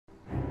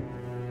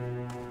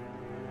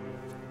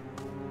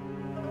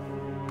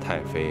太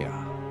妃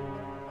呀，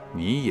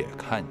你也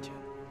看见，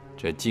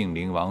这晋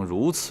灵王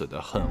如此的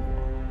恨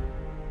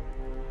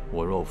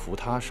我，我若扶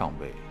他上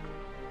位，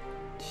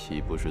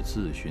岂不是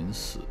自寻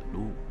死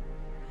路？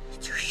你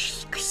就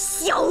是一个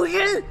小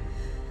人！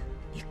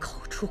你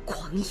口出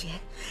狂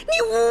言，你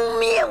污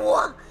蔑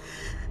我！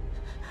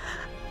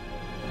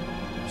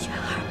璇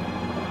儿，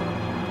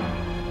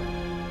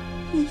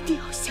你一定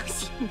要相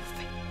信母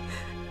妃，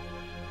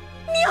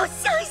你要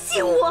相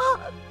信我。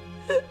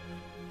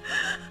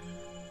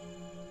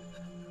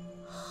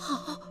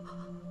好，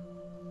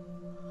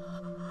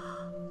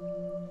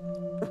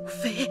母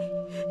妃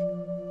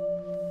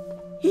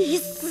以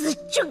死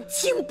证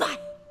清白。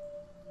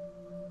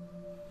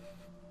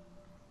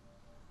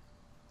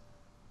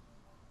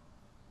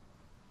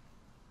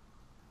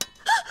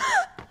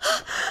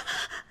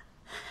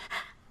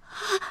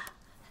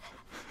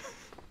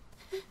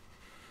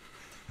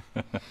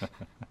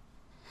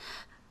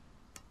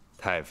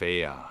太妃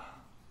呀，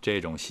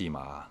这种戏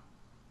码，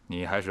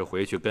你还是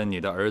回去跟你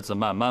的儿子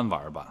慢慢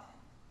玩吧。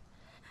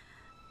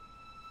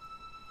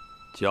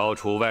交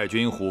出外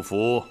军虎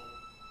符，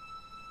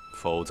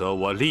否则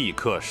我立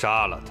刻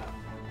杀了他。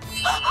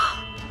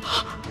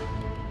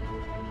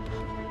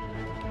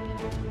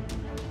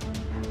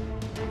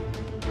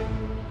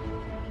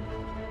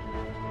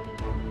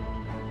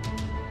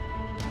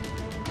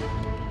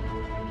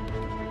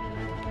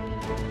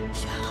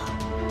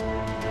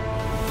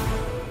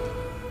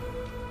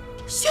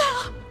轩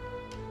儿，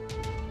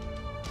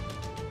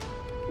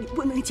你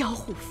不能交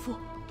虎符，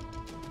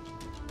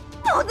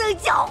不能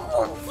交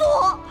虎符！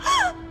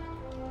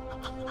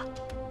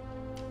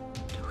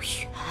刘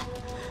远，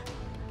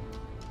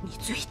你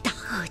罪大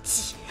恶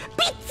极，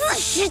必自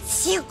食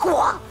其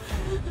果！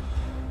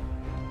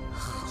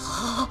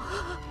好，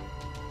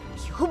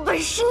有本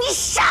事你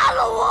杀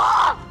了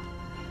我！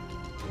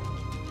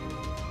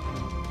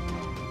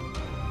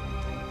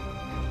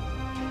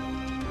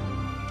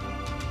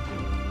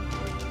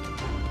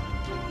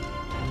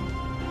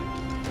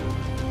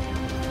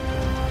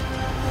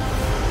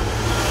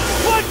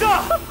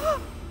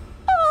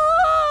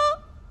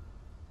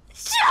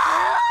轩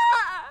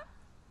儿，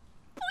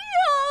不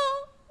要！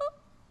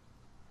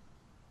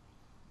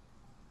不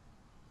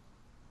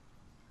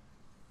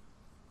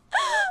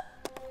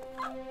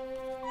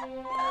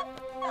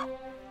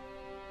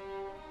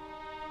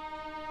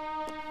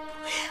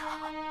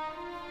要！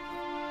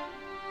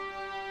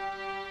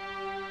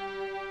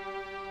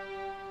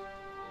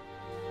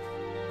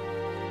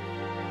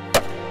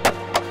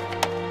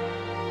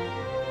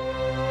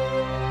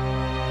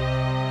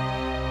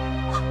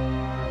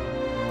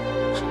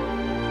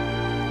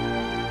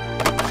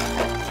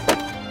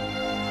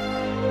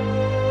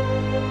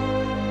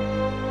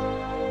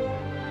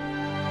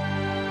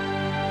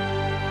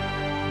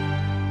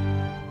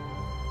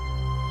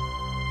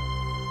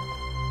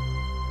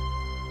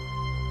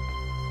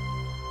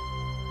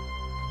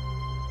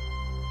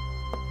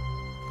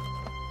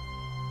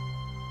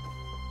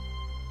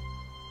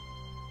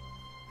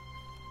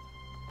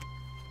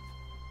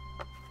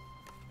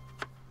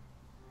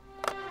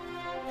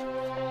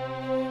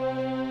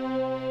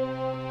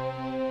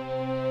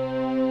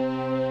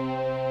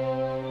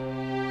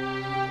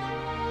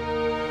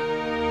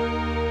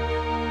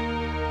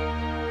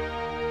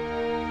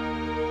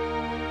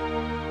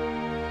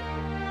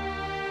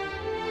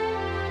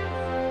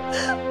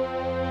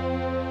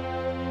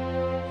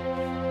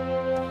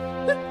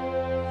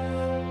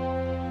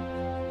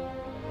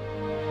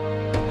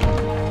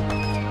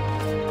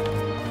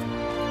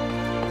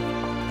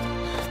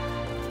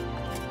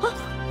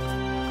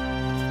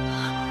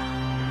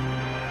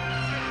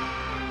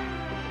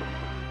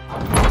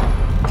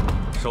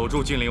守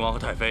住晋灵王和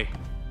太妃，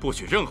不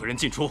许任何人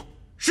进出。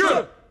是。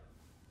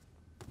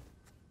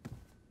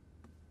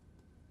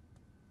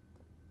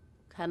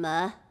开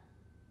门！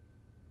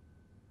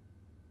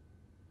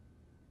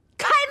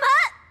开门！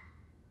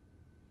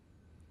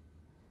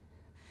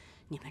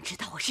你们知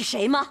道我是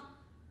谁吗？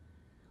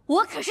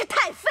我可是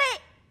太妃！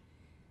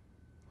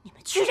你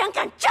们居然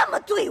敢这么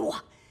对我！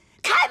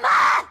开门！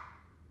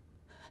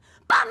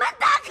把门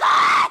打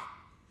开！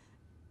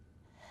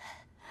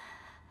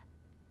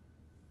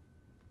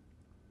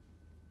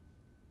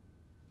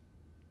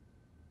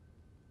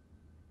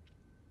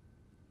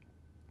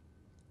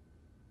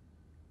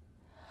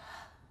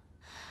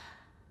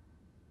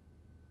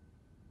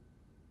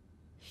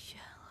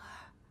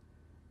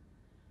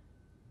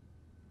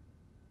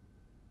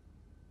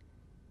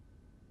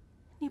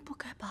你不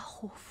该把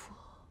虎符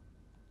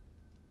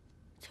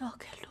交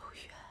给陆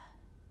远。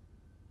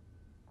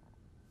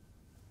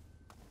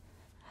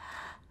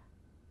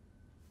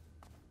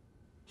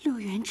陆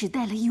远只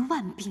带了1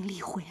万兵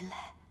力回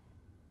来，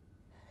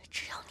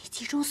只要你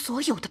集中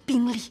所有的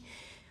兵力，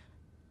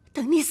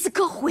等尼斯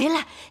哥回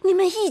来，你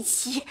们一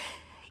起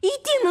一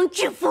定能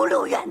制服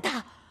陆远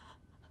的。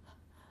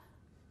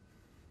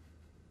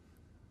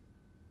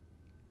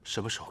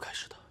什么时候开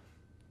始的？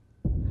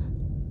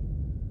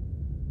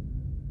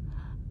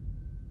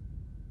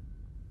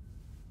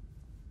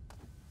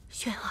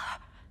轩儿，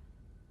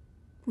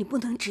你不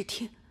能只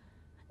听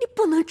你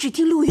不能只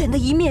听陆远的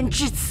一面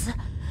之词。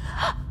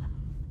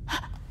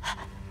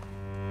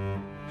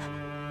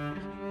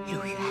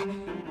陆远，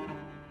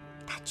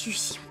他居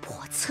心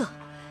叵测，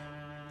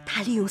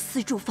他利用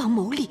私住房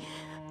牟利，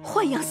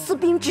豢养私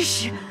兵之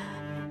时，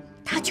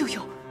他就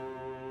有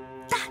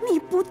大逆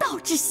不道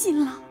之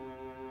心了。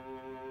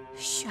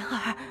玄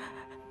儿，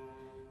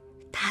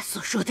他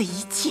所说的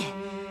一切，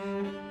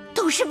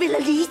都是为了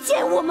离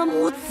间我们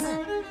母子。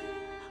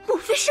母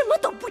妃什么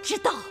都不知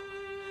道。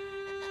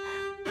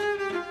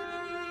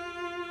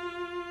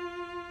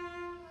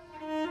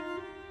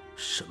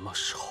什么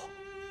时候？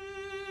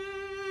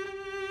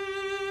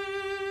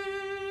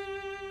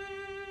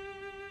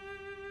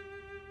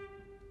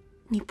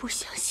你不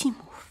相信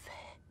母妃？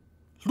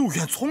陆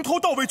远从头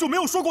到尾就没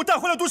有说过带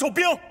回来多少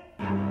兵。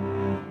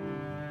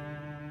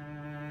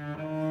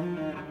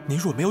您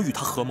若没有与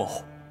他合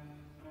谋，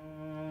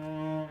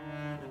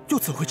又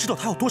怎会知道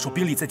他有多少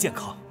兵力在健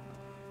康？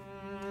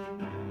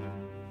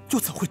又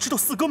怎会知道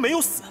四哥没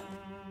有死？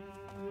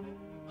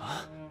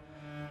啊！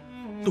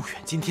陆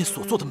远今天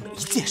所做的每一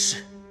件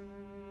事，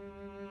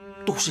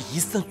都是夷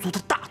三族的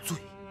大罪。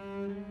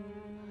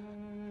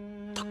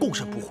他供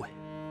认不讳，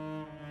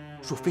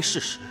若非事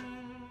实，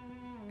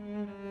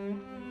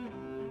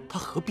他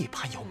何必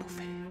攀咬母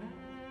妃？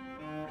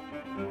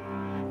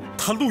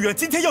他陆远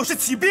今天要是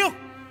起兵，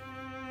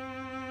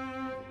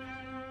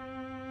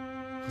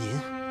您、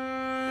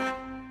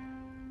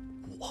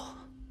我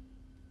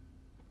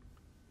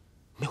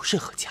没有任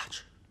何价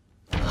值。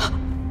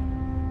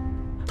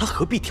他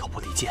何必挑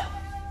拨离间？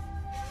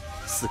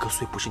四哥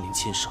虽不是您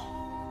亲生，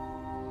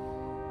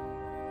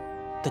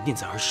但念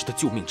在儿时的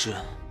救命之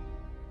恩，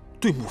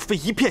对母妃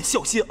一片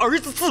孝心，儿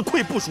子自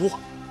愧不如。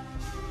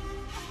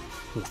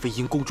母妃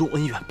因宫中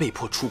恩怨被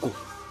迫出宫，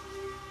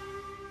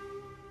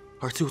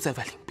儿子又在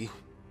外领兵，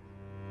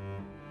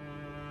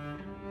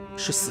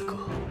是四哥，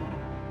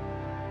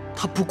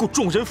他不顾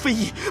众人非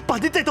议，把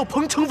您带到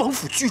彭城王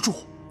府居住，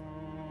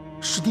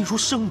视您如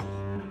生母，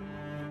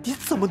您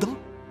怎么能？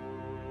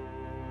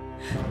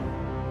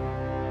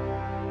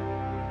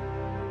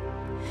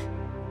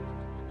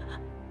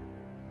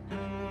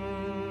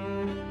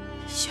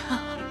玄儿，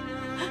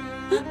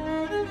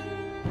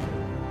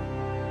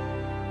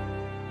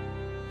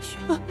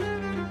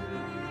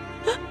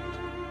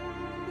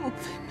母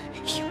妃没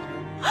有，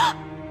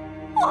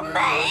我没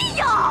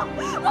有，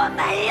我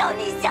没有，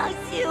你相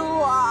信我。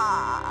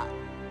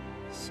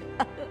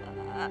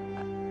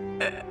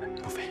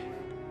母妃，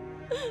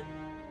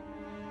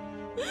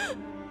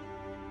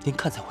您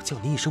看在我叫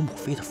您一声母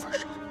妃的份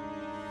上，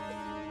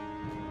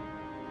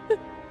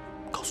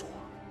告诉我，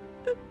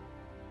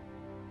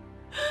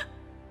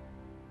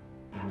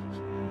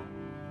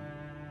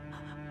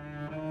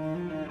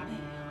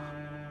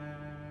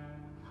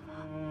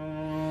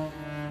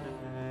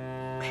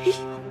没有，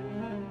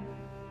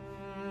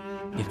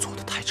您错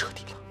得太彻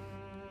底了，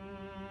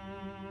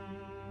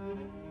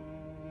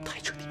太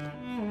彻底了。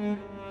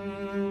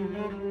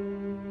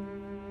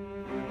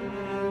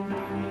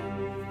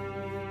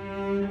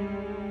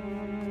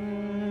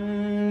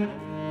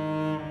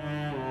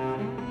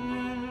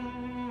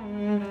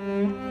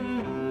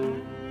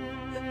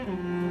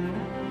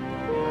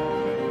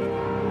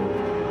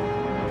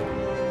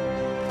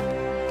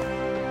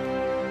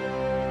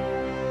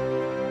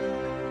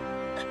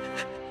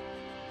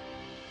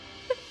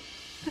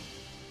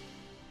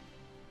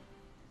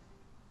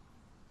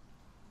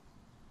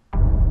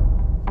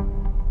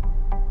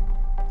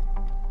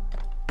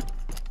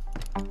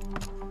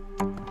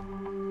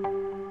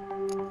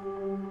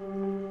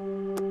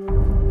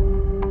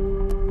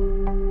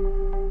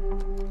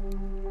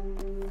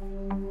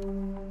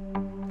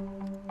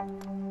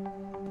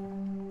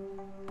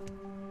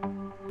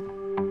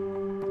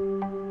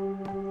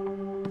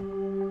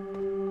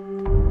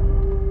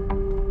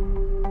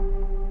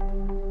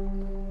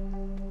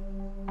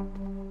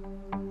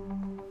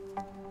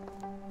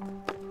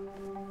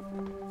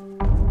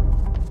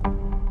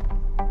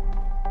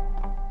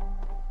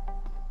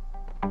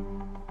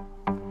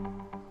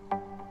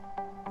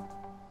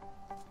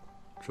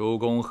主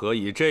公何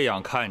以这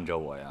样看着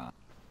我呀？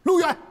陆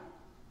远，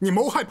你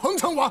谋害彭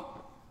城王，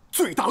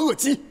罪大恶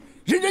极，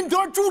人人得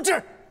而诛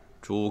之。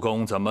主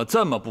公怎么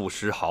这么不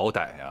识好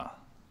歹呀？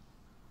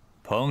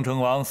彭城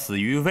王死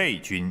于魏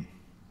军，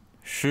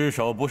尸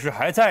首不是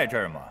还在这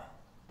儿吗？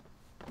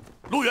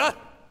陆远，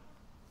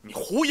你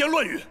胡言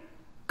乱语！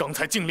刚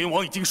才靖灵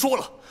王已经说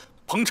了，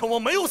彭城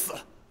王没有死，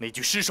那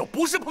具尸首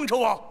不是彭城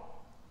王。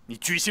你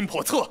居心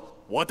叵测，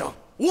我等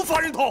无法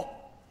认同。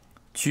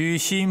居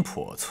心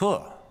叵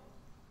测。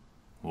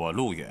我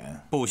陆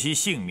远不惜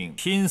性命，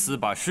拼死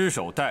把尸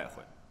首带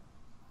回，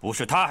不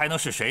是他还能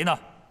是谁呢？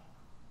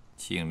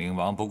靖灵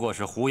王不过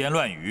是胡言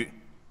乱语，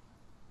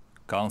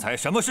刚才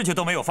什么事情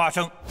都没有发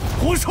生。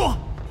胡说！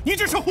你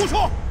这是胡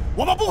说！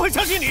我们不会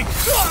相信你。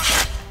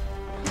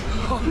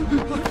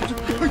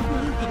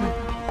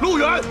陆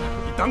远，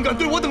你胆敢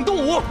对我等动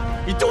武，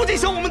你究竟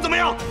想我们怎么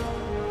样？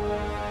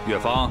岳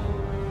芳。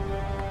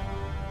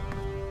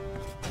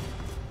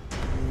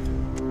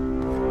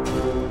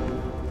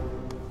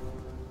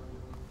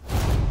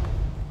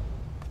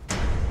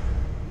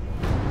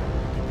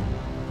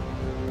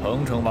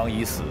彭城王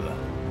已死，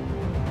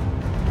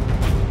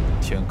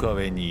请各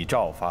位拟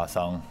诏发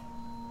丧。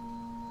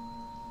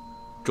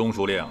中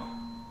书令，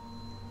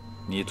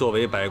你作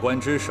为百官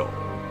之首，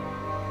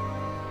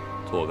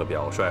做个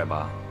表率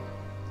吧。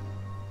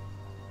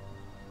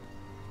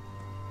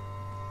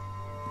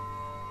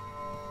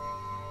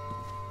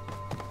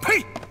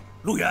呸！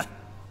陆远，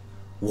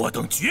我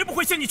等绝不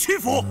会向你屈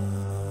服。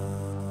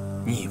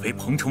你以为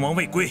彭城王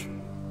未归，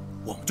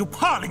我们就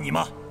怕了你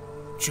吗？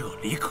这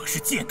里可是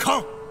建康。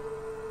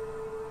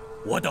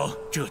我等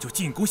这就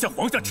进宫向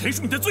皇上陈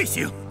述你的罪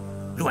行，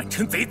乱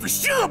臣贼子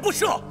十恶不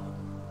赦。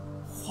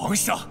皇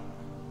上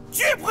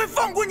绝不会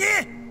放过你。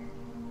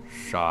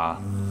杀！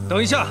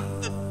等一下，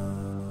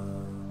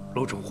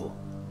陆中护，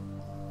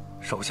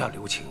手下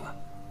留情啊。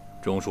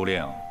中书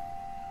令，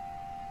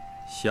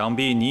想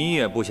必你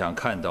也不想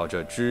看到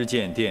这知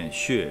见殿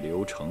血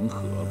流成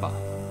河吧？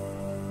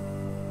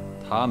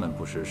他们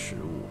不是食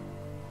物，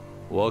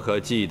我可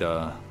记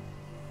得。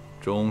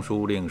中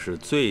书令是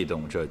最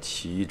懂这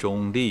其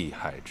中利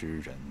害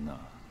之人呢。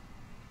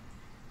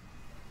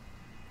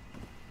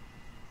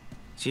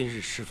今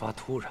日事发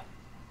突然，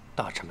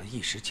大臣们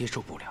一时接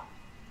受不了，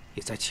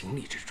也在情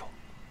理之中。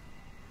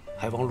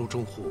还望陆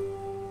中护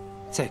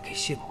再给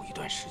谢某一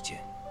段时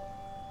间，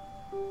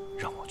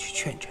让我去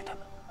劝劝他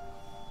们。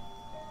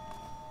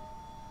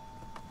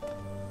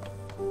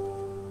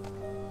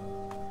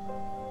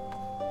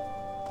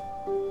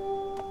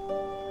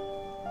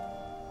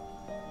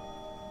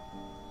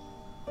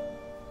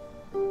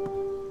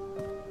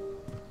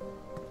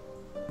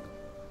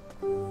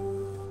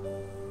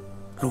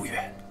陆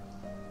远，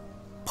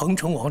彭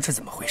城王是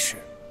怎么回事？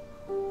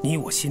你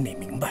我心里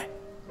明白，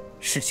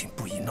事情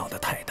不宜闹得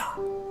太大。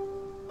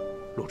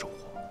陆中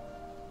护，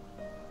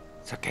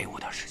再给我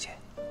点时间。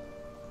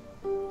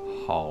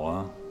好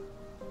啊，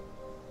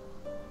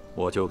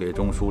我就给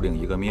中书令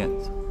一个面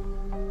子。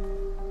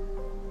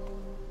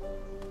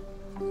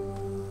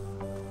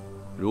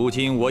如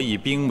今我以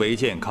兵为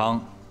健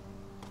康，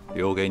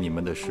留给你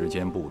们的时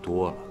间不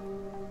多了，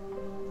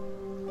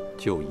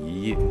就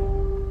一夜。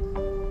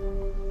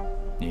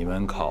你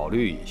们考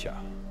虑一下，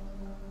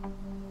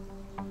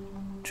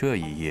这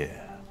一夜，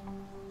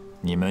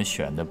你们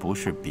选的不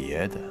是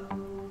别的，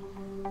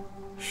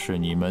是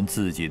你们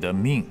自己的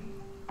命。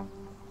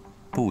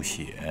不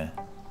写，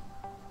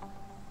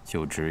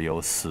就只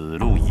有死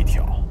路一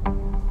条。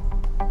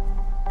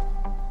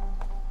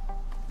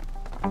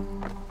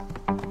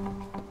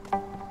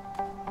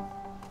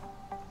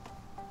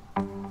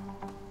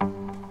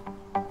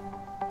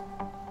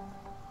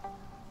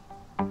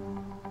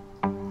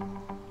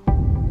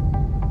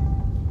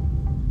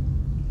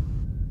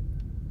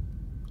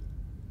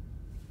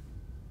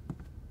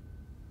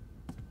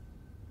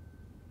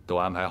都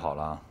安排好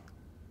了，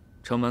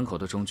城门口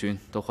的中军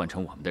都换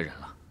成我们的人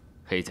了，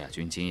黑甲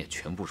军今夜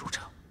全部入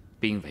城，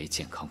兵围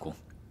建康宫。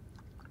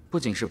不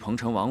仅是彭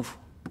城王府，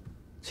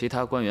其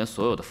他官员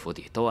所有的府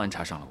邸都安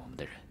插上了我们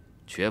的人，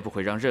绝不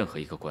会让任何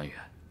一个官员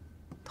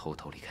偷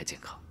偷离开建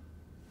康。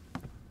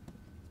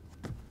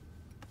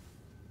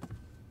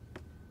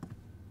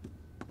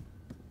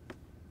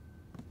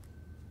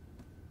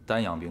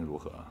丹阳兵如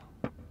何？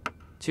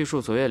季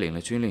树昨夜领了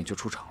军令就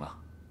出城了。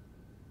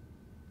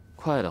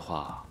快的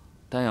话，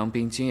丹阳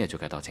兵今夜就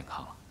该到建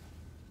康了。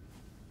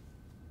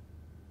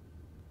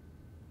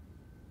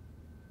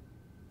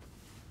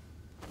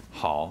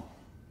好，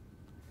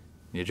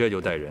你这就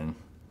带人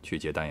去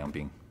接丹阳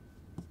兵，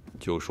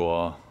就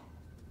说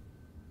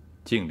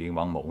晋灵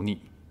王谋逆，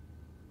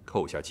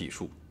扣下计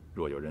数，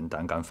若有人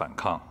胆敢反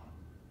抗，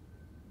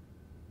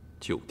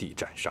就地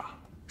斩杀。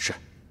是。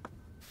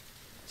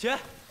姐，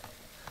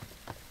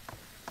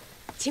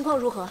情况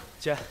如何？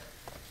姐，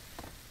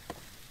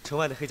城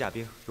外的黑甲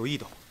兵有异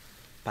动。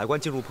百官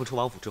进入彭城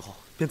王府之后，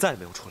便再也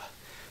没有出来。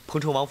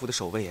彭城王府的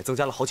守卫也增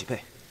加了好几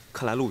倍。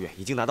看来陆远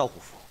已经拿到虎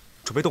符，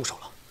准备动手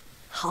了。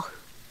好，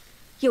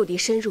诱敌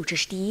深入，这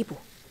是第一步。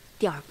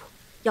第二步，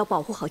要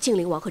保护好晋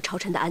灵王和朝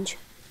臣的安全。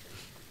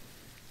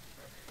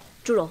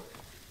朱荣，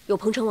有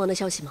彭城王的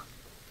消息吗？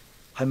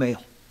还没有。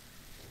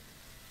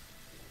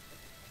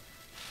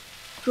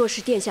若是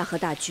殿下和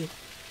大军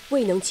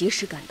未能及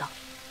时赶到，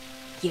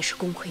也是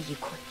功亏一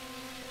篑。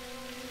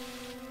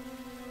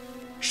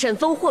沈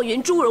峰、霍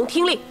云、朱荣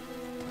听令。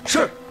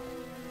是。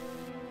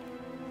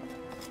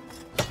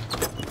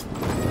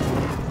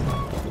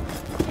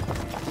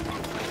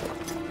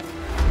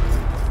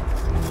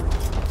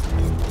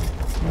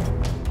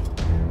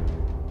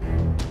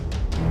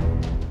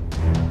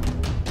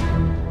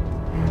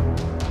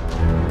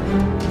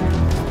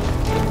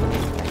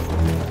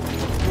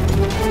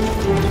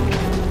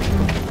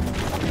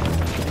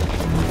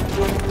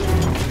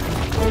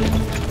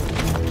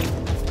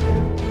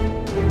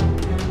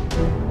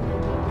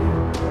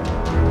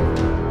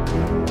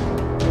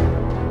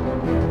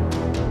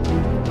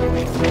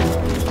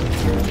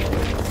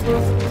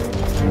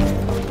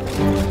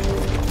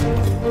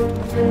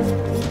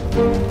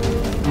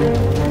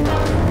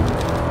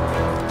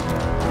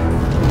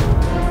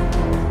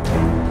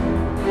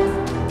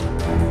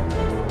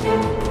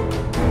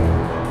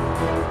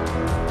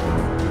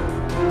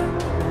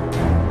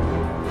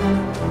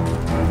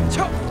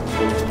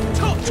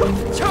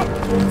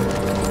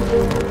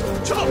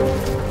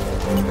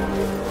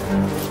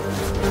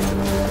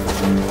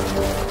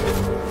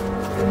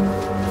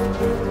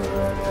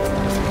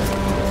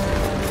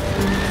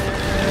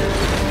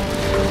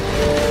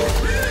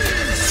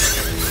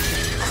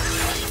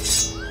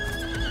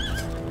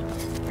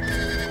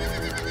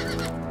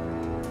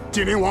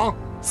晋灵王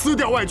私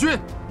调外军，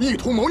意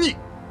图谋逆，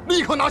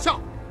立刻拿下，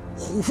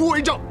虎符为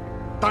证。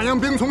丹阳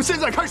兵从现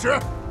在开始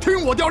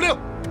听我调令。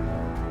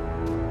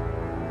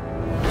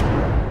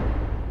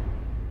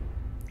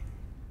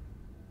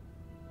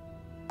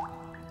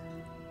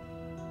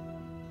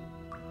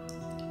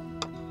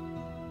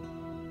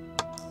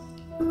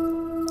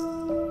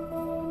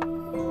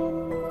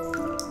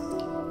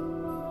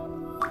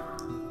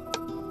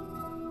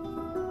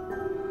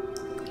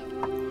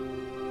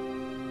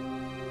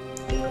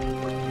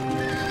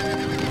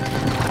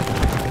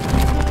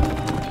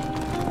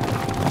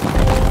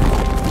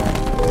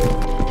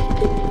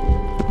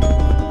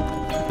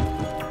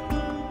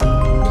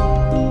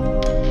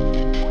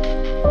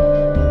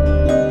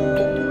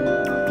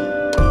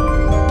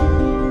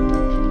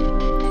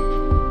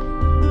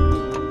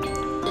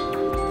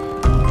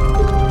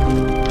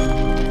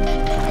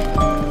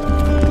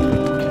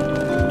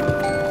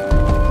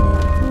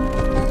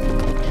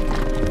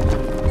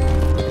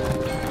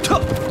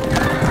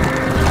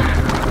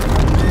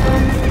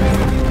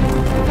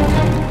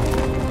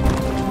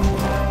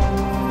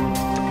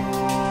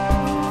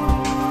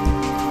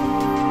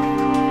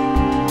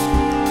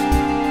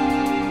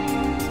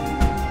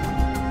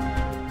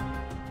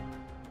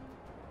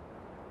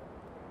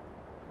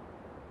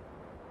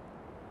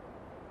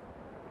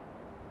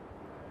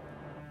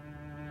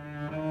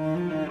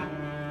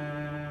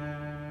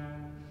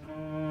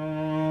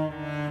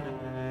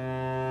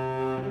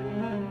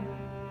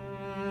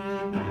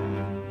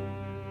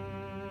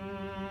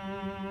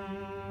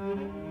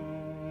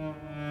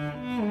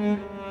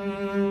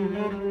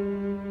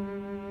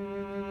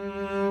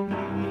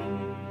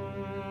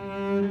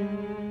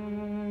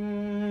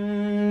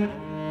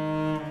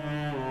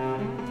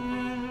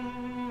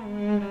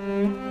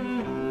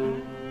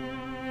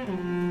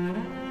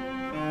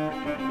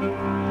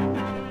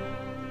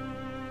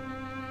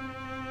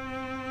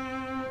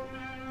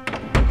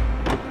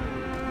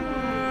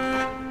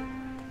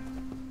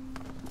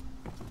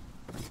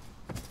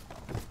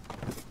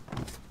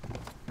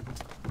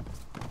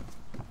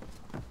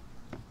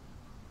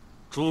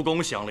 诸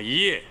公想了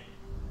一夜，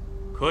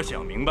可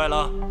想明白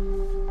了？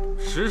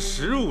识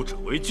时务者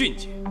为俊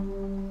杰，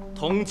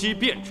通机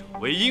变者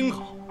为英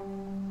豪。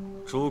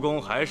诸公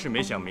还是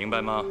没想明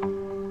白吗？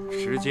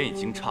时间已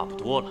经差不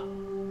多了，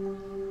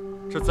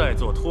这再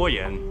做拖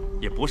延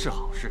也不是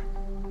好事。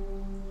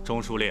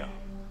中书令，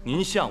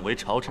您向为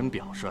朝臣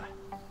表率，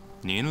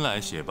您来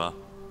写吧。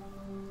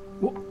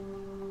我。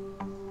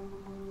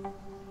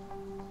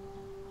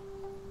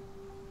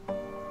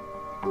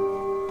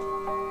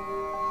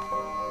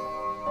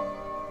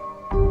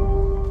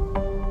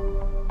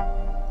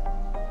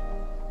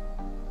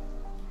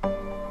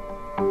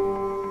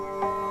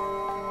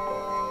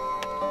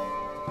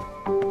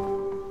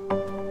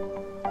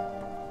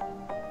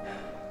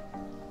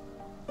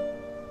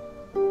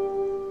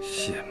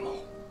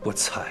 我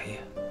才呀！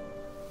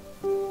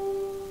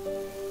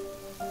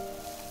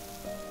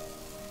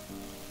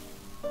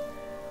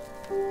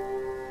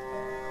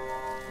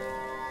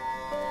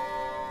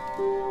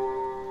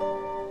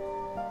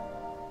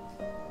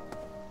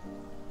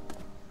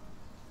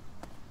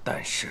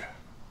但是，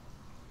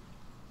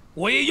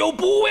我也有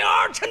不为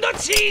儿臣的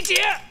气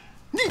节。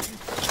你，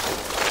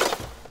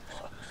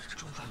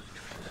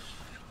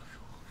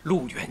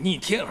陆远逆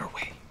天而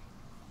为，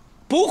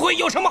不会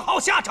有什么好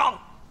下场。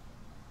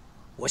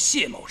 我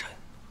谢某人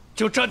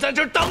就站在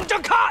这儿等着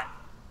看。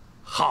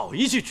好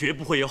一句绝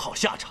不会有好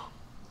下场。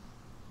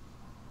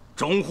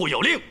中护有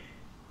令，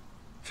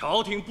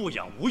朝廷不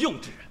养无用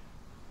之人，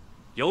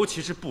尤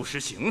其是不识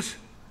形势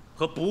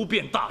和不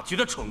辨大局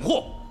的蠢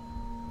货。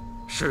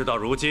事到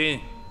如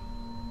今，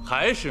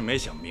还是没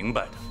想明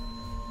白的，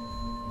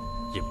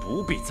也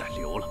不必再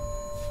留了。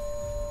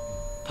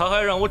他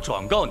还让我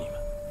转告你们，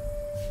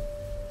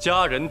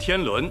家人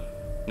天伦，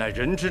乃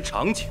人之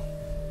常情。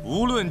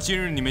 无论今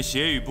日你们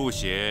写与不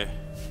写，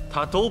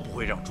他都不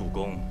会让主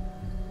公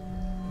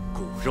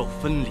骨肉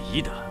分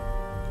离的。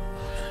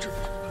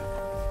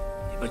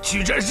你们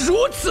居然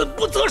如此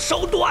不择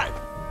手段！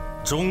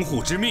中护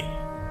之命，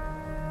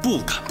不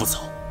敢不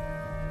从。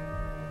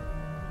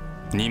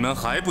你们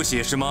还不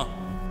写是吗？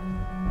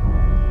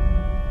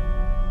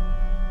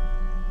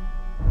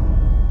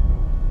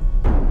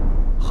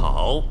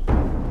好，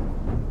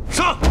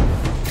上。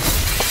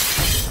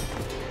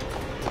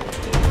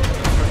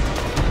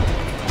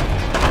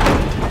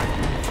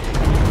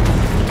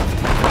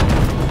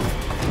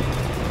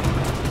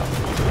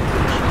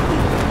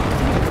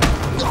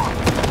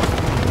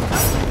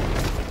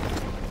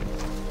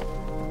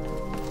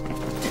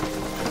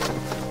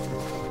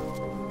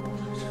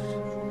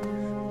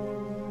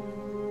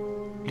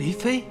 黎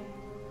妃，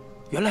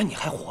原来你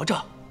还活着。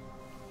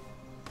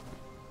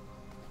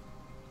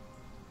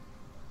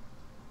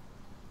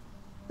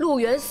陆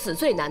远死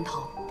罪难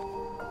逃，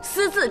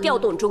私自调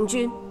动中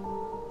军，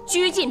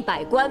拘禁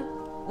百官，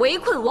围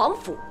困王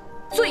府，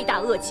罪大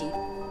恶极。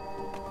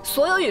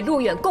所有与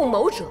陆远共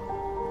谋者，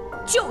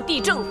就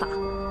地正法。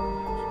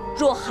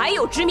若还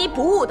有执迷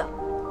不悟的，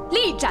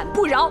立斩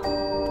不饶。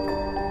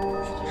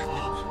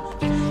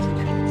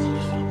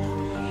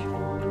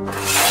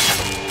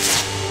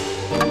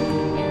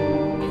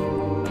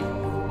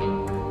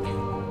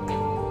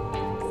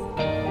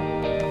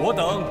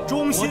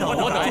心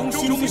不改，衷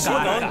心不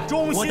改，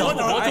衷心不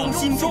改，衷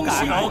心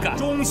不改，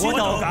衷心不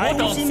改，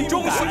衷心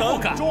不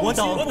改，我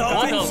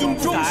等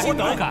衷心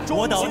不改，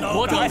我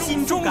等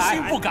衷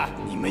心不改。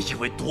你们以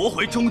为夺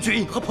回中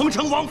军和彭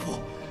城王府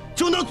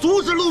就能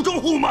阻止陆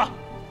中户吗？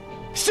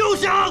休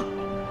想！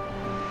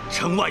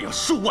城外有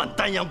数万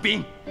丹阳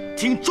兵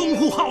听中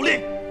户号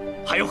令，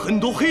还有很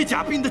多黑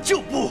甲兵的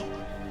旧部，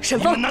你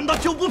们难道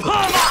就不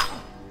怕吗？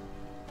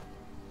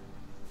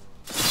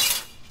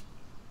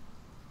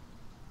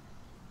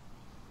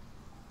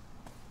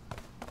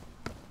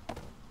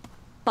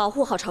 保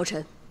护好朝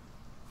臣，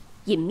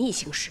隐秘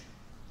行事。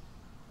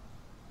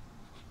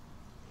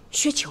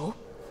薛球，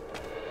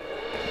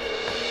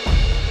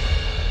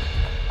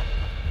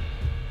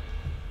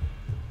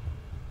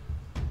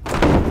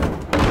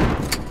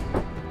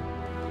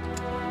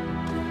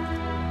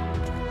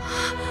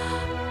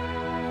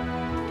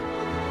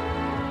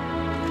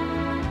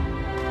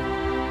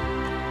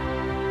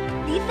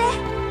黎妃，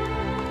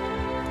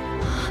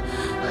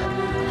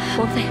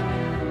王妃。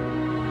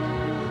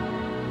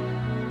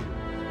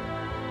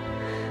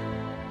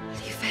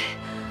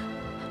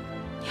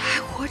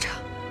 活着，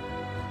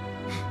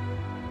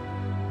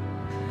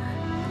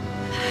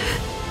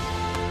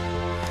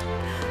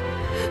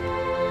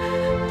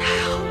太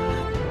好了！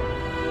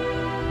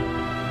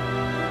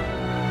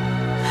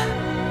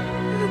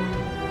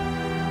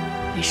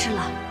没事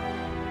了，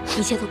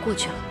一切都过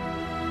去了。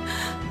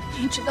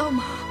你知道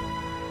吗？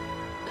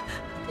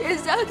殿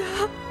下他，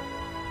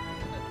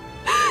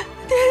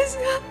殿下，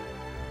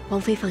王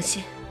妃放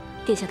心，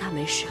殿下他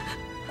没事。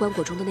棺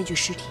椁中的那具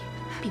尸体，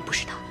并不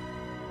是他。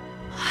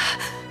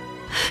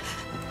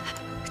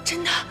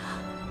 真的，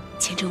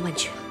千真万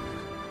确。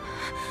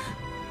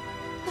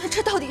那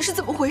这到底是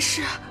怎么回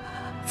事？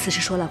此事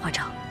说来话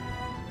长，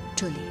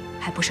这里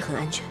还不是很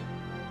安全，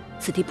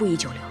此地不宜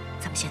久留，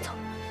咱们先走。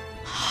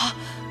好。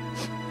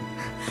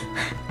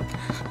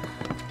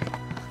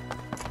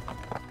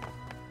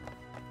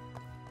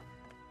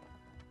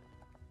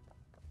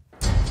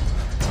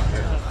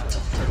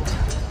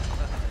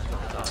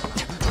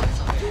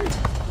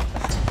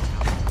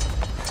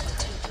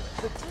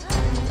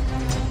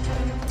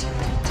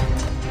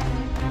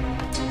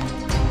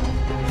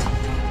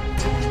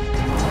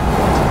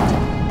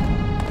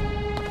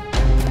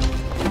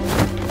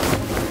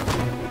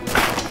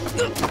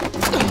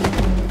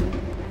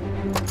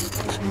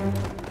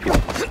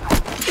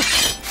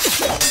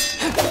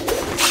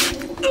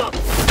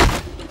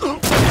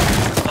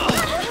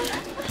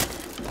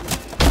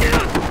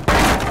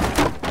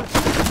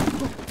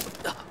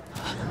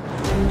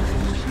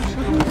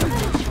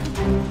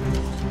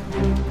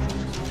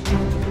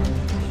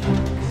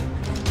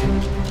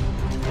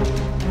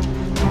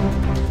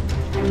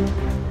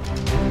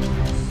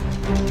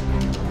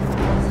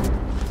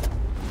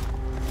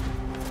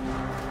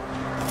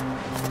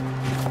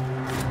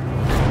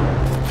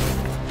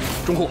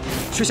中户，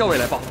薛校尉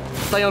来报，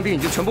丹阳兵已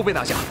经全部被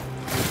拿下。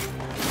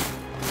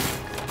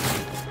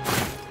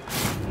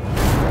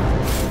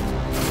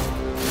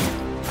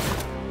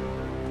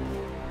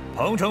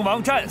彭城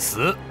王战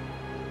死，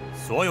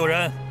所有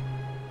人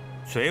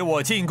随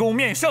我进宫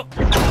面圣。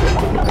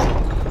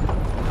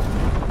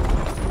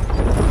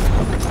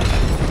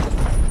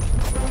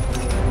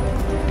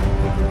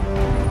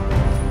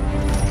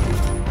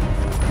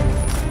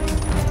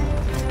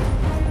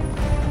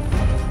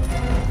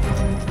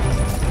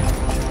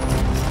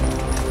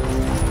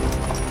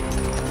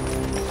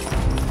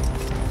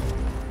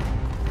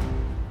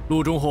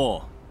 陆中户，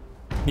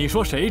你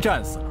说谁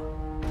战死了？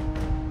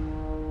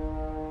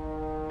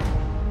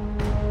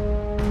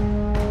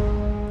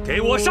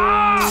给我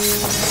杀！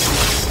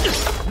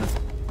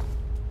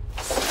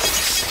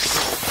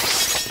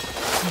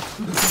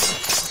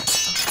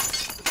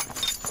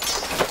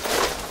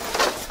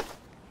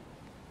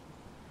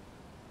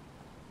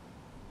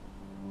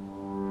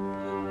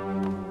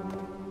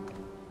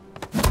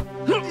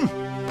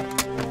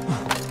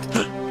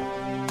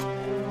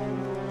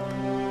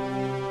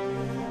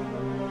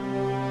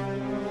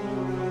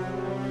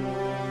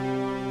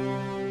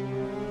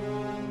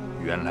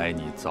原来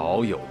你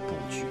早有布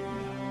局啊！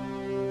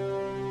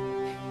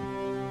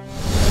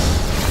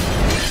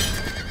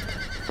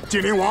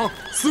晋灵王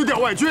撕掉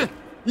外军，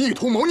意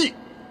图谋逆，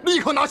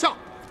立刻拿下！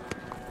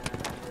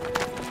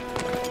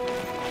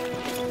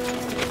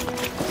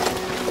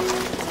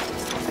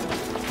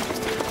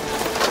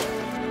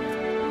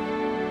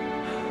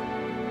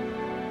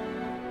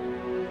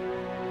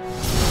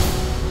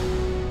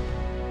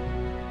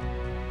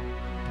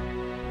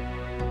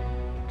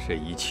这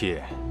一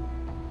切。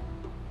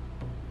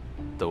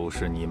 都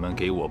是你们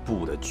给我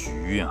布的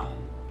局啊！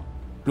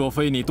若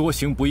非你多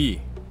行不义，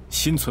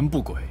心存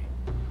不轨，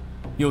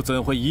又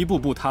怎会一步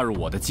步踏入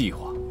我的计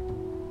划，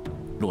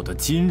落得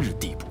今日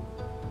地步？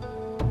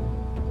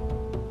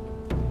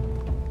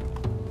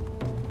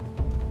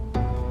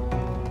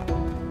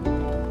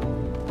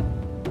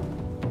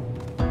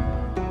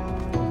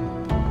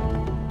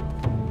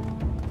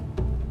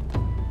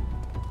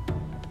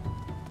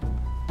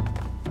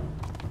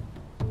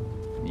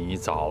你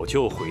早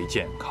就回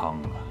建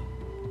康了。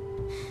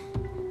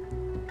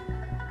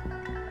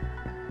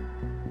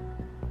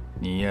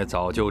你也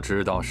早就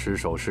知道尸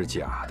首是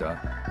假的，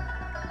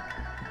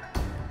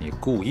你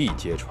故意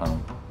揭穿我。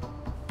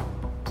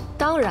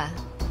当然，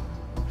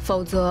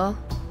否则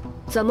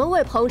怎么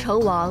为彭城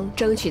王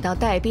争取到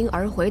带兵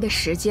而回的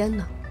时间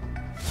呢？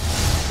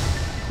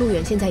陆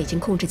远现在已经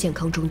控制健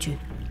康中军，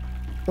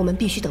我们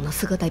必须等到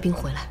四哥带兵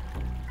回来。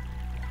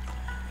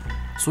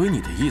所以你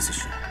的意思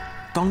是，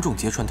当众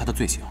揭穿他的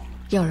罪行，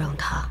要让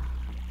他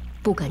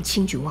不敢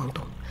轻举妄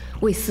动，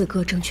为四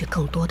哥争取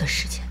更多的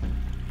时间。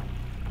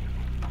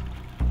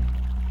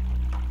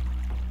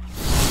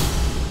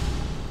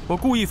我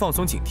故意放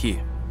松警惕，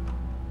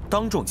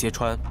当众揭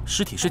穿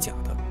尸体是假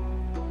的，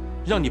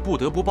让你不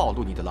得不暴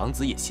露你的狼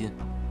子野心。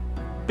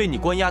被你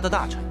关押的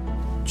大臣，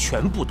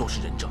全部都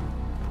是人证。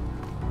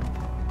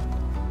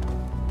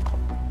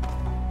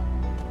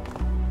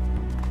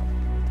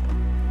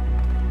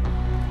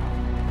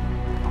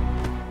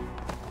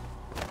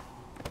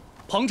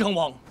彭城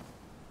王，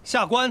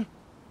下官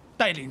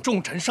带领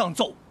众臣上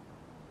奏，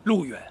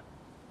陆远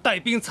带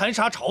兵残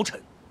杀朝臣，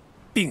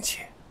并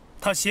且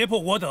他胁迫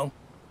我等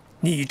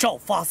拟诏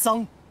发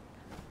丧。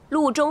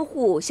陆中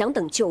护想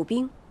等救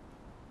兵，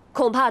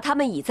恐怕他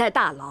们已在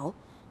大牢。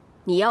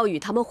你要与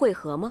他们会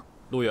合吗？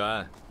陆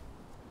远，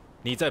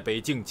你在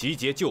北境集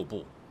结旧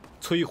部，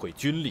摧毁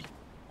军力，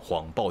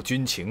谎报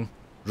军情，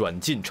软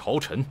禁朝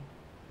臣，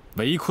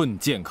围困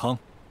健康，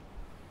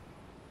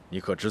你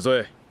可知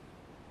罪？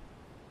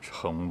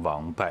成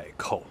王败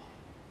寇，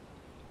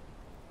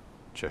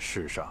这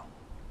世上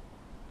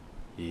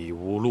已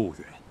无陆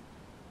远。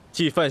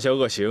既犯下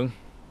恶行，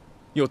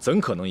又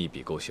怎可能一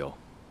笔勾销？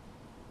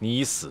你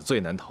已死罪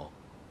难逃。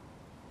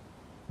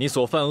你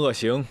所犯恶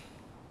行，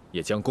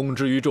也将公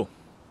之于众，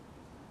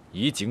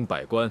以警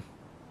百官，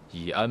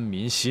以安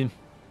民心。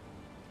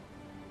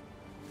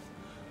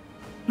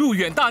陆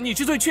远大逆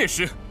之罪确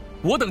实，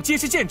我等皆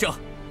是见证，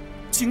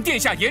请殿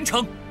下严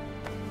惩。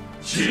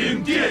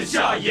请殿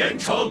下严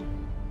惩。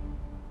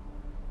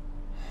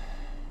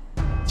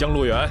将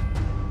陆远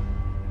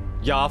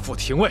押赴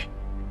廷尉。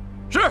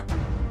是。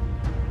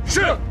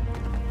是。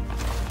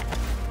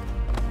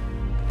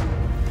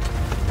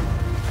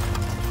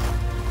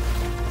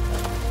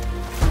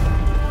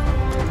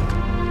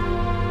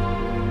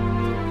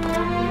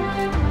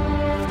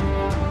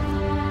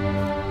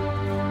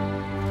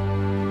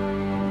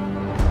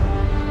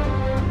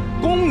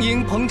恭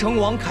迎彭城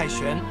王凯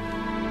旋。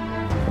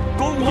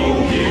恭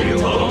迎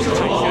彭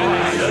城王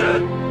凯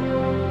旋。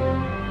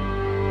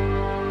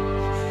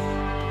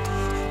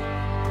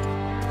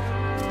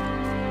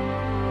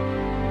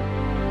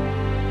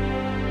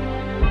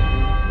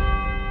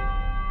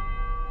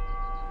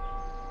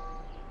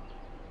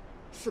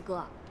四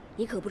哥，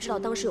你可不知道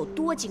当时有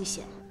多惊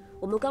险。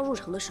我们刚入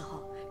城的时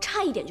候，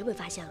差一点就被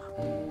发现了，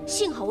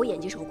幸好我眼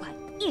疾手快，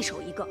一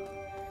手一个，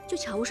就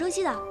悄无声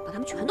息的把他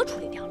们全都处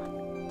理掉了。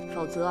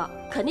否则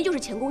肯定就是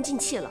前功尽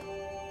弃了。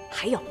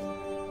还有，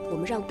我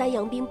们让丹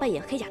阳兵扮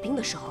演黑甲兵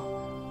的时候，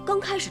刚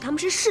开始他们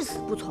是誓死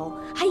不从，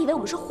还以为我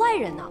们是坏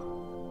人呢。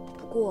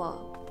不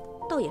过，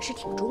倒也是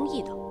挺中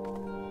意的。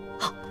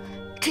好，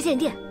知县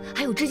殿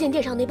还有知县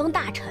殿上那帮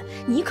大臣，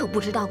你可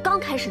不知道，刚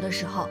开始的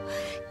时候。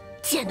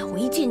见到我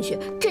一进去，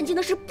震惊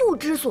的是不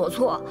知所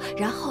措。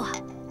然后啊，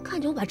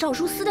看见我把诏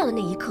书撕掉的那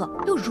一刻，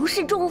又如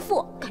释重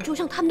负，感觉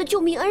像他们的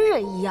救命恩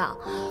人一样。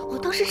我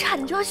当时差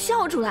点就要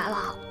笑出来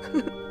了。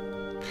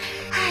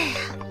哎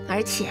呀，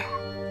而且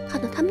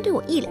看到他们对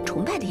我一脸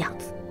崇拜的样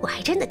子，我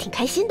还真的挺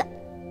开心的。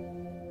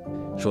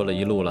说了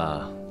一路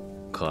了，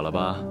渴了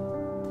吧？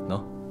喏，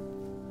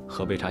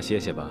喝杯茶歇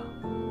歇吧。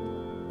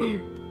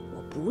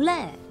我不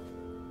累。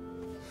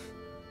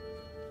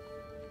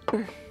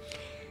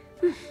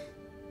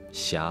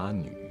侠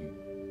女，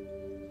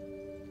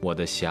我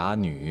的侠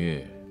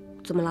女，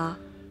怎么了？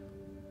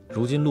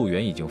如今陆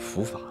远已经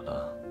伏法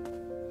了，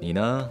你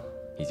呢，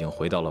已经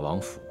回到了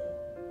王府。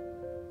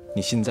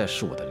你现在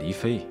是我的离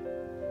妃，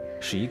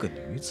是一个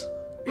女子，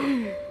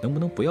能不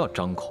能不要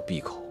张口闭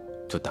口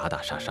就打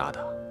打杀杀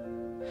的？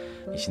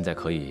你现在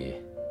可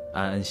以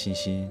安安心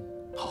心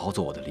好好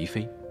做我的离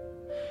妃，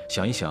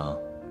想一想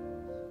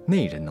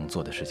内人能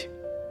做的事情。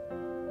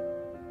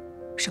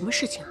什么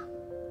事情啊？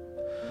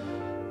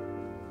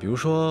比如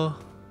说，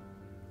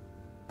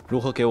如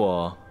何给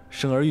我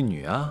生儿育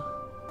女啊？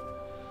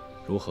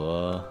如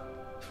何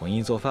缝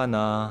衣做饭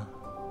呢？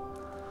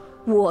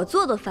我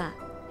做的饭，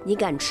你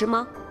敢吃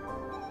吗？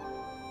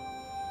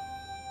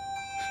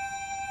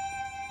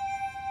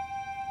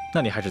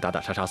那你还是打打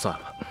杀杀算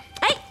了。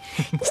哎，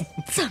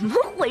怎么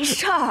回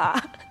事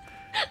儿？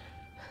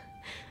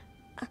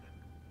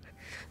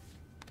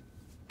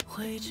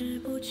挥之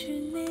不去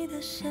你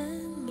的身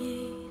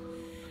影，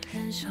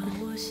燃烧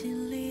我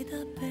心里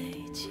的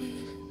悲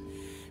情。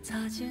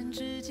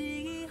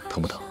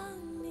疼不疼？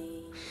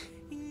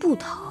不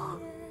疼。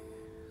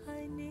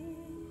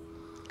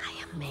哎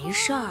呀，没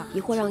事儿，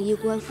一会儿让医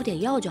官敷点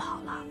药就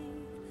好了。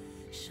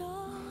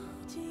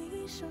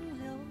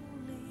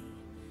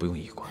不用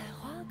医官，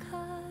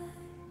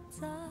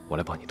我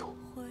来帮你涂。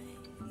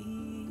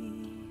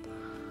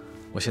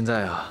我现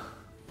在啊，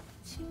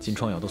金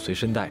疮药都随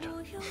身带着，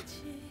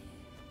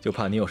就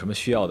怕你有什么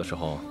需要的时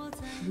候，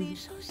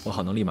我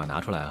好能立马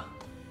拿出来啊，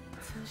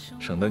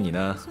省得你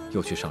呢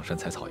又去上山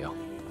采草药。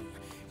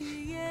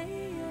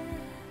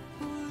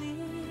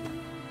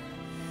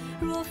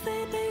若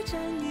非备战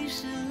已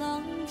是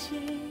狼藉，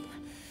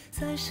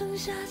再剩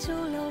下就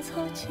潦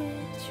草结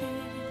局。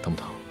疼不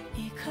疼？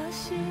一颗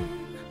心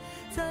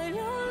在流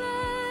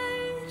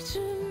泪之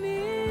谜。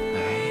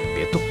哎，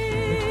别动，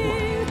别吐啊！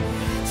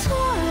错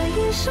爱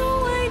一生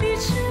为你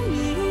痴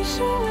迷，一生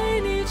为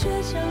你倔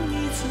强，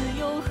你自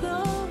又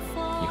何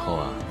妨？以后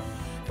啊，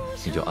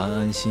你就安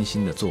安心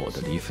心的做我的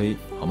黎妃，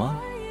好吗？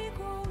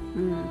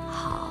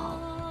好。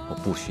我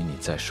不许你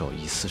再受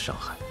一丝伤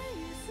害，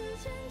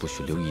不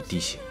许流一滴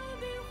血，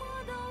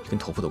连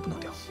头发都不能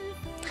掉。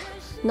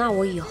那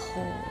我以后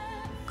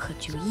可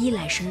就衣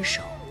来伸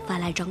手，饭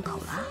来张口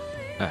了。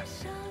哎，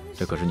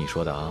这可是你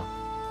说的啊！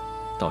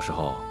到时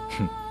候，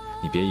哼，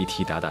你别一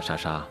提打打杀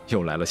杀，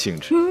又来了兴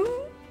致。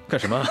干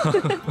什么？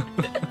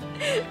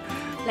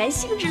来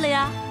兴致了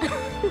呀！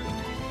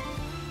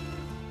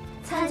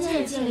参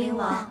见晋灵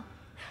王。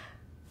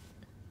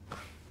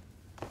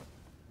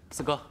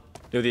四哥，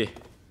六弟，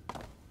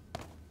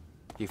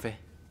李妃，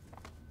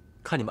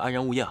看你们安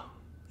然无恙，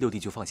六弟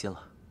就放心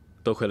了。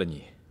多亏了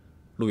你，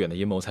陆远的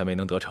阴谋才没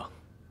能得逞。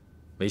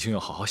为兄要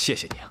好好谢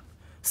谢你啊！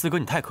四哥，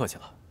你太客气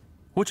了，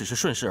我只是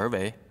顺势而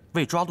为，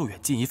为抓陆远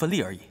尽一份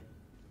力而已。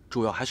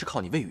主要还是靠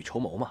你未雨绸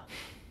缪嘛。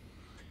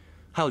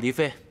还有黎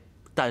妃，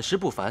胆识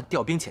不凡，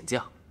调兵遣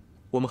将，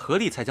我们合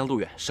力才将陆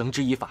远绳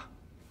之以法。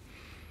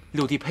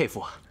六弟佩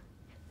服啊！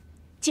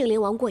晋灵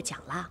王过奖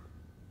了。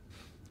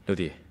六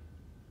弟，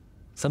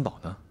三宝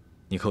呢？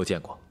你可有见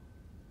过？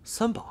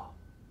三宝，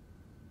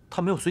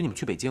他没有随你们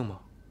去北境吗？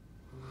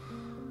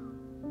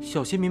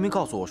小新明明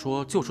告诉我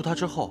说，救出他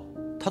之后，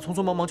他匆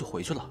匆忙忙就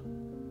回去了。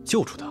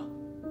救出他？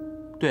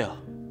对啊，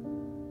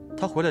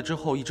他回来之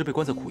后一直被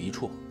关在苦役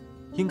处，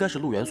应该是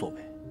陆远所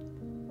为。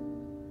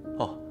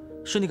哦，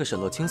是那个沈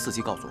乐清司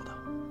机告诉我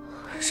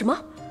的。什么？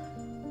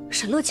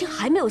沈乐清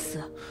还没有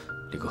死？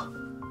李哥，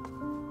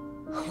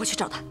我去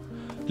找他。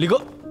李哥。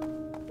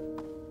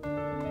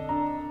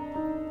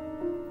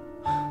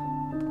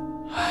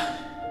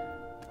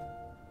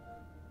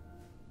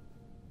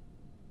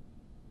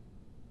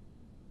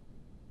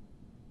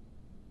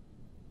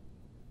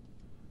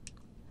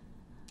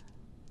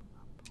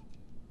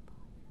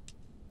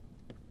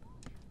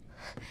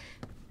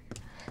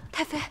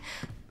太妃，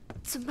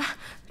怎么办？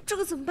这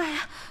可怎么办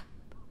呀？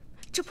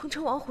这彭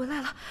城王回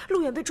来了，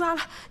陆远被抓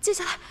了，接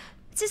下来，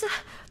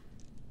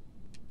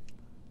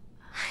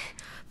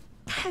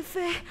太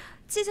妃，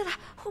接下来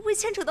会不会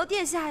牵扯到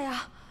殿下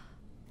呀？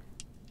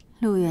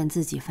陆远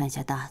自己犯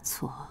下大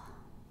错，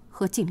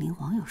和晋灵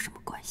王有什么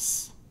关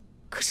系？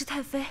可是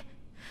太妃，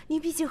您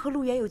毕竟和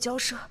陆远有交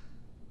涉，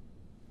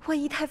万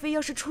一太妃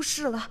要是出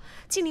事了，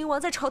晋灵王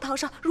在朝堂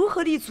上如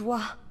何立足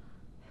啊？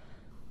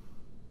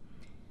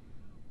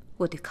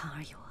我对康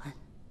儿有恩，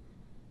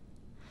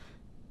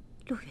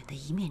陆远的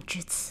一面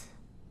之词，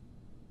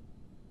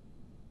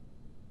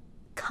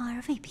康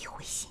儿未必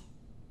会信。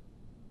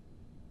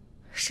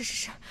是，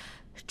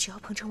只要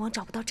彭城王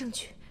找不到证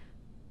据。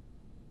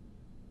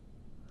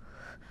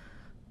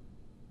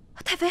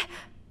太妃，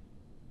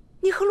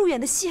你和陆远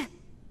的信。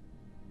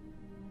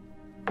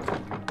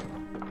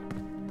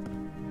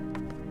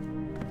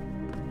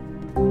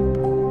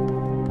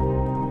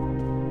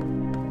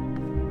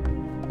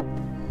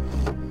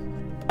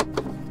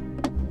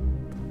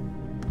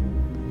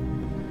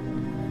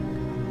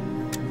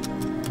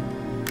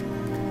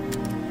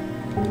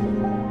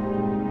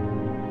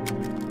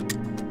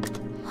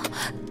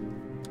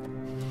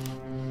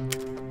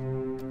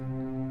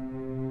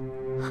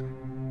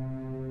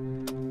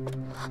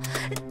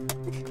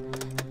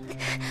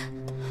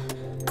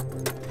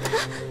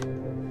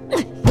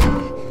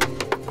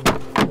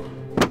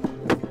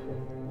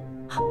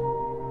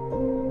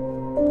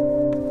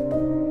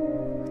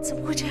怎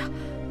么会这样？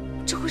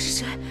这会是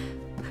谁？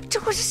这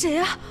会是谁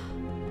啊？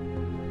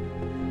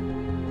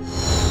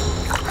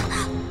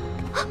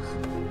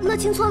乐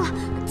清错了，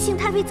请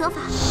太妃责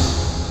罚。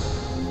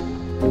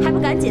还不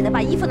赶紧的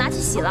把衣服拿去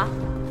洗了！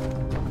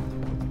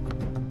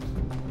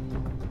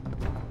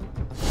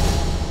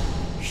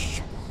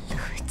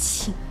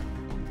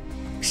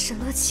沈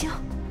乐清，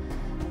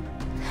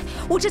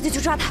我这就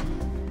去抓他。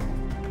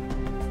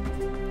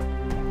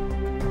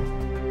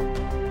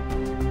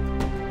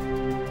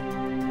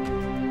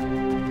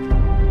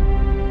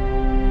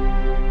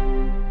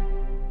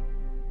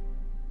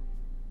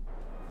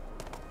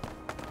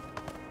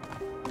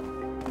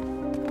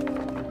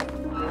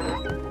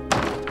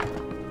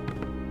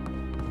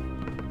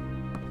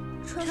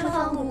春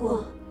芳姑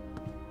姑，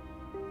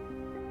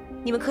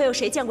你们可有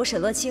谁见过沈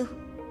乐清？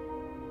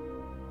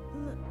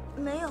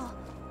没有，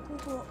姑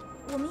姑，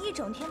我们一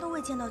整天都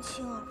未见到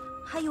青儿，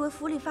还以为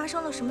府里发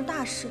生了什么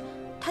大事，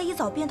她一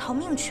早便逃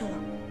命去了。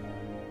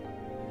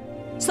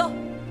搜，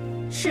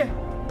是。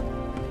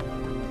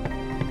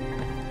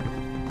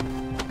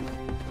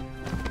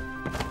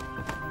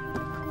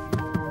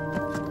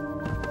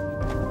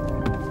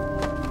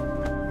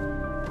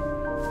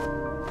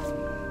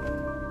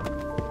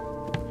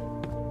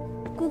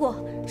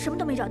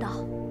没找到。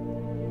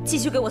继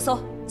续给我搜，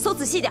搜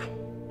仔细点。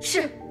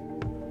是。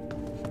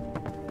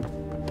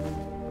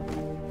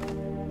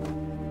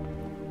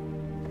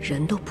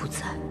人都不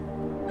在，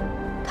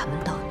他们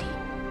到底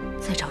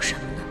在找什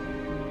么呢？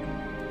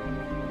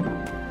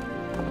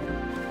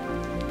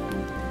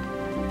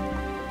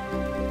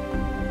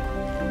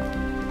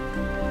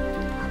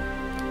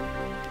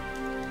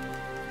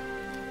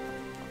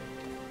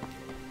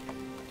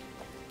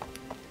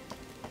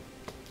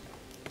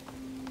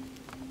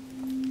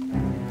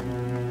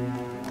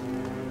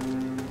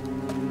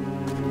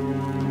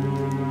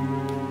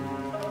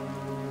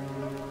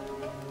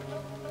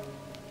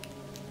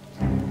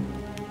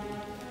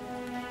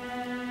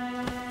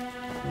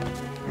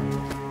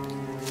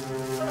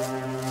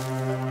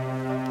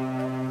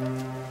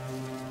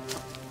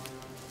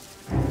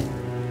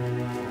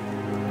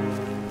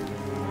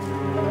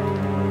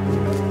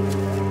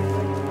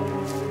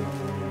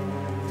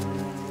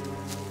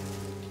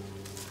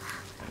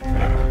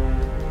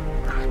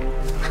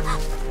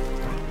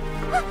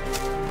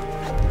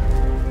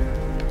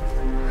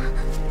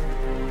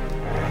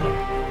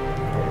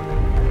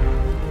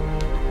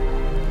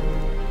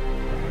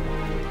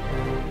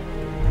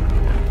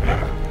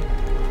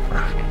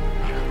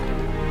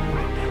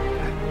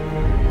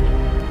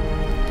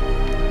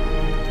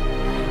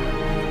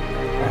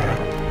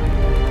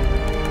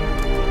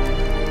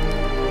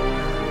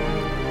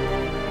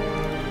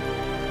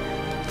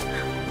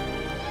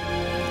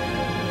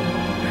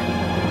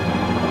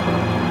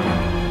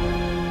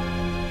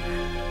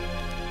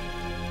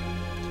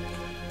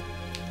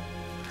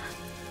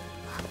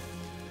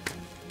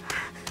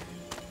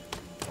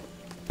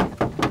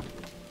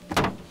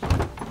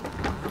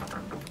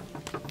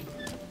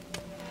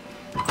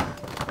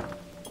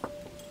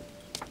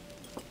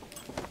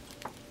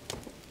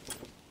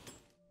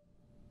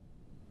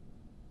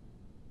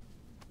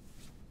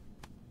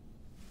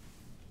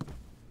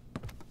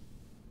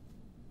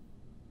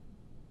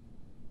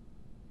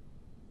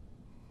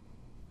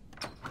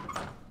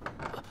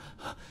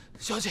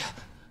小姐，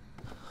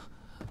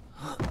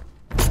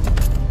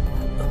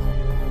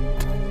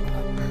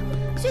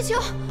雪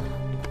球，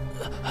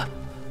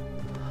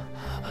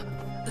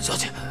小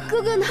姐，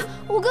哥哥呢？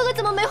我哥哥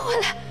怎么没回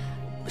来？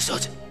小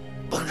姐，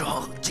彭城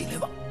王和金陵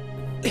王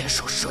联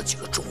手设计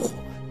了中火，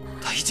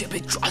他已经被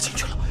抓进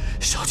去了。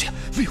小姐，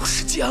没有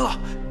时间了，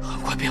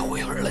很快便会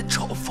有人来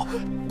嘲讽，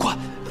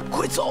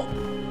快走！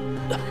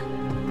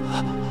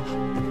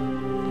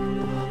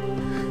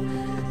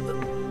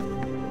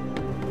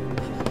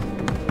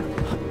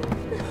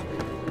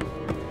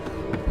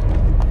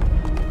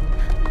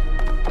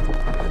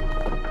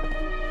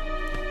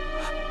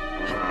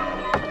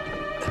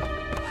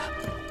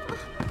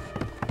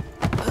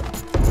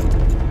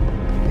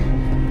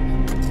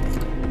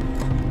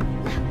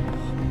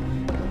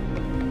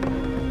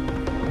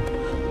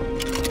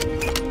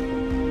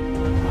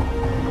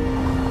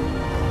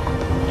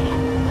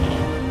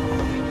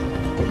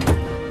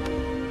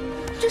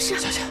小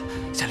姐，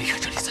先离开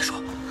这里再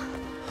说。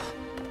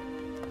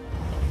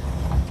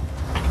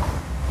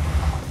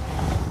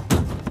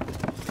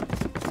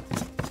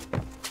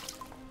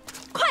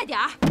快点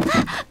儿！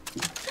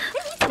你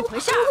怎么回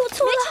事？我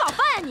错了，没吃饱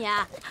饭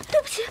呀你？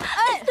对不起，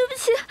哎，对不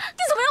起，你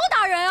怎么又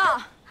打人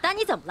啊？打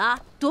你怎么了？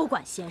多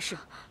管闲事，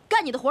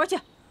干你的活去，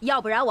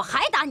要不然我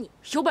还打你。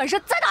有本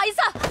事再打一次！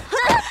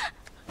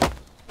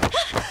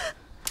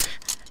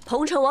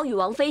彭城王与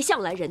王妃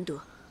向来仁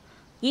德，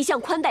一向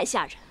宽待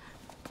下人。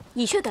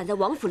你却敢在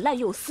王府滥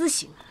用私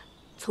刑，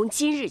从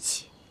今日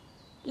起，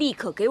立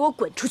刻给我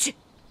滚出去！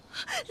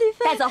李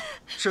妃，带走。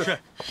是。李妃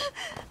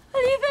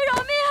饶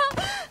命啊！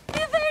李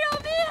妃饶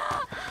命啊！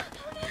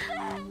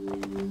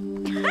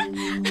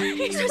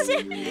李淑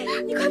欣，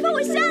你快放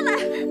我下来！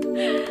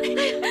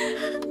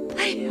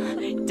哎呀，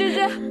姐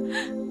姐，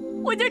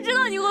我就知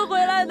道你会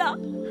回来的。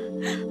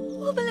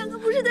我们两个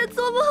不是在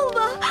做梦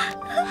吗？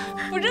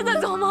不是在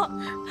做梦。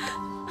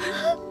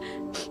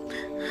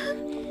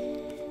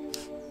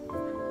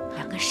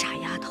两个傻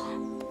丫头，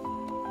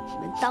你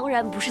们当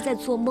然不是在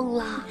做梦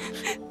啦！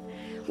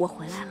我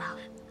回来了，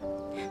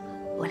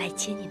我来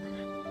接你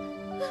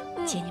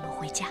们，接你们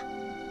回家。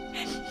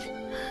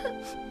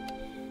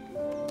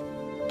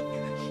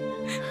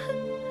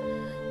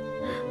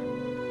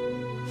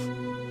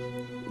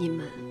你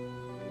们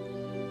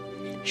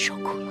受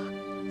苦了。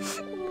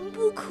我们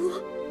不哭。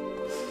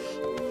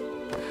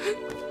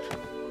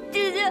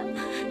姐姐，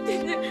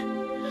姐姐，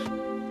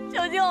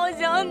小静好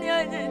想你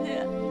啊，姐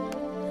姐。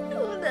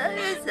我哪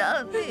也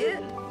想你，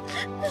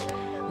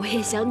我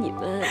也想你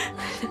们。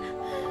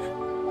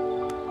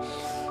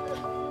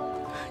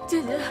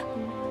姐姐，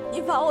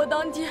你罚我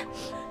当街，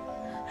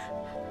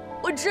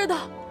我知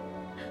道，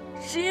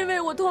是因为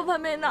我托盘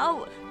没拿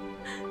稳。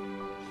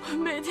我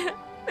每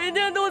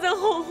天都在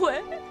后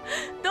悔，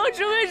当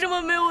时为什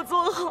么没有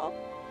做好，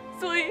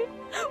所以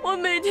我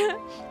每天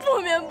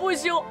不眠不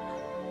休，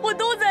我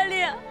都在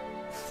练。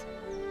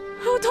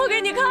我托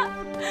给你看，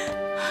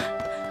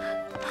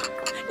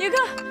你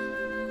看。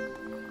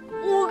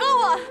5个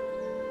碗，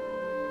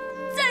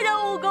再加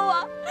5个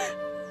碗，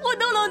我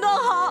都能端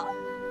好。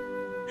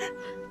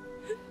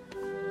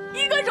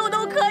一个手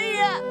都可以。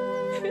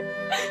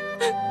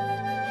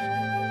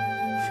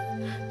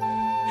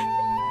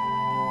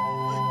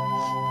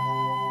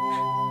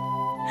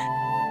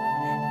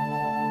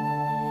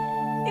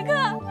你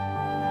看，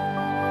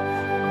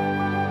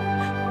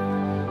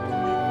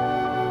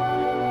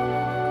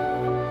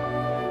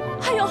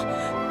还有。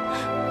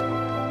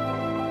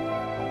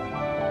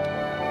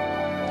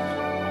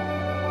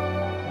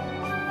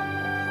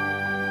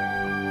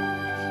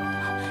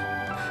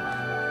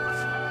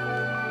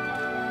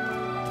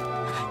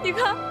 你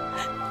看，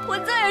我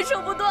再也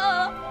手不断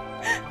了。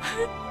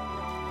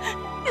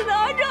你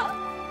拿着。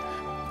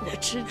我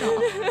知道。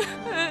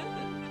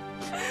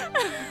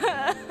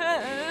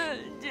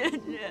姐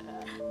姐。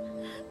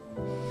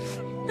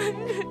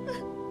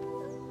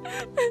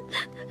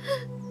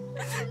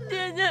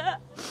姐姐，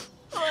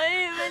我以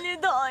为你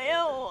讨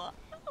厌我，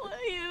我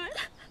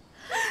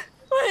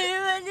以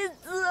为你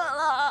死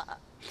了。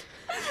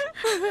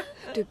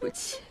对不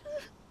起，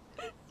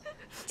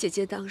姐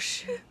姐当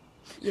时。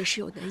 也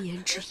是有难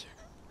言之隐，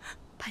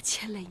怕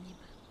牵累你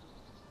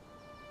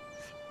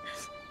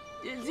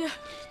们。姐姐，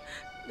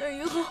那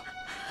以后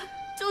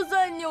就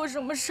算你有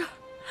什么事儿，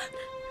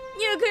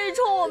你也可以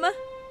冲我们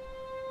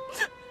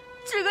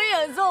使个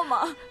眼色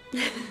嘛。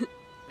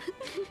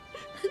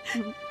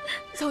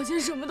小姐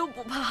什么都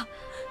不怕，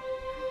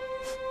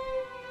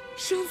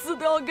生死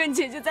都要跟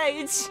姐姐在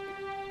一起。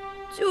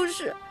就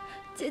是，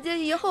姐姐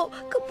以后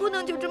可不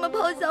能就这么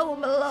抛下我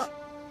们了。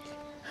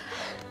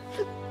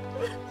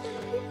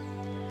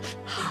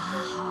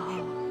 好，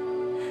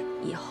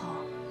以后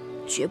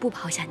绝不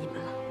抛下你们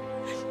了。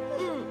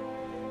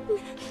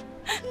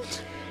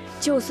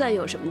就算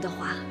有什么的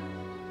话，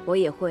我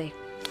也会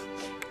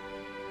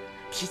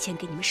提前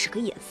给你们使个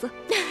眼色，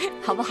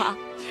好不好？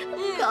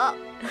好。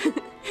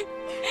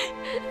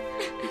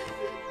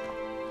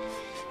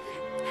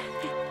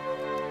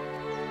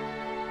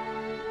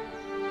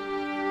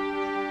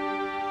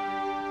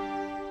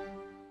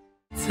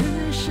此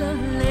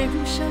生泪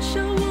如小小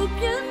无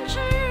边织。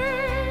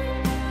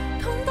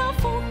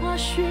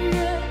 血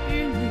月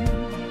与你，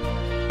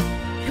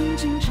用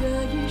尽这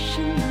一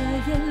生的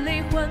眼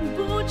泪换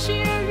不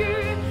起耳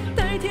语，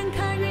待天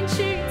开运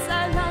气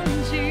再浪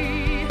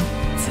迹。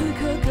此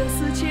刻各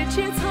司姐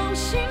姐操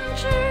心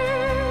志，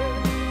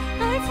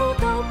爱抚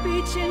到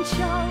笔尖巧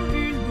语。